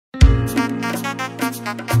If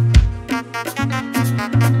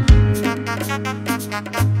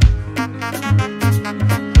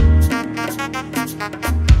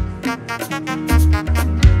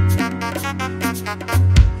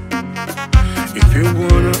you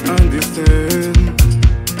wanna understand,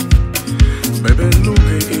 baby, look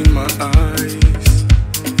in my eyes.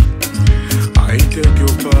 I take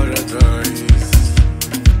your paradise.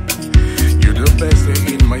 You're the best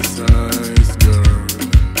in my size, girl.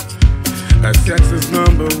 Sex is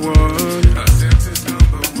number one.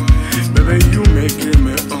 Baby, you making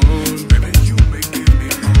me on. Baby, you making me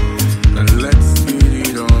on. And let's get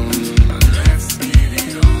it on. And let's get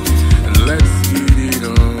it on. And let's get it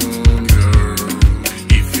on.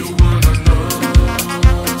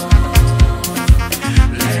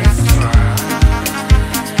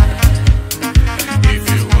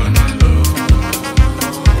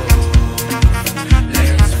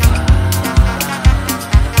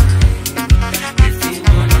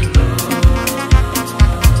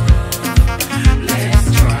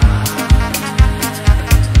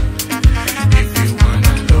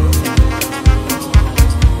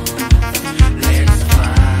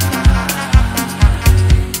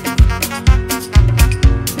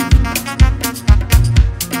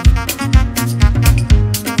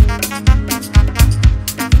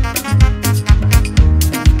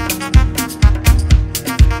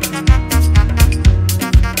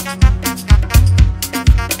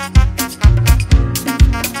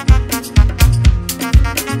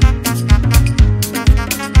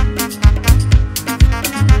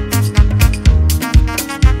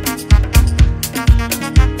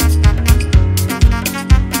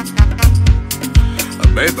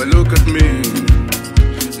 Baby, look at me,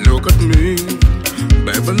 look at me.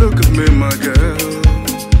 Baby, look at me, my girl.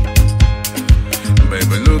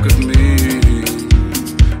 Baby, look at me.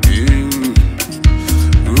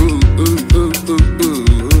 Ooh, ooh, ooh, ooh, ooh.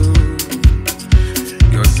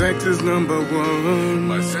 Your sex is number one.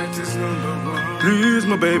 My sex is number one. Please,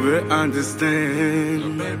 my baby,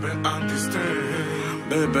 understand. My baby, understand.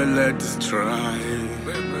 Baby, let us try.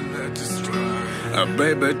 Baby, let us try.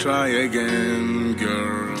 Baby, try again,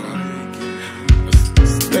 girl.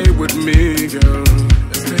 Stay with me, girl.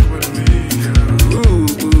 Stay with me, girl. Ooh,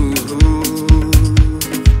 ooh, ooh.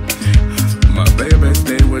 My baby,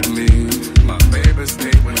 stay with me.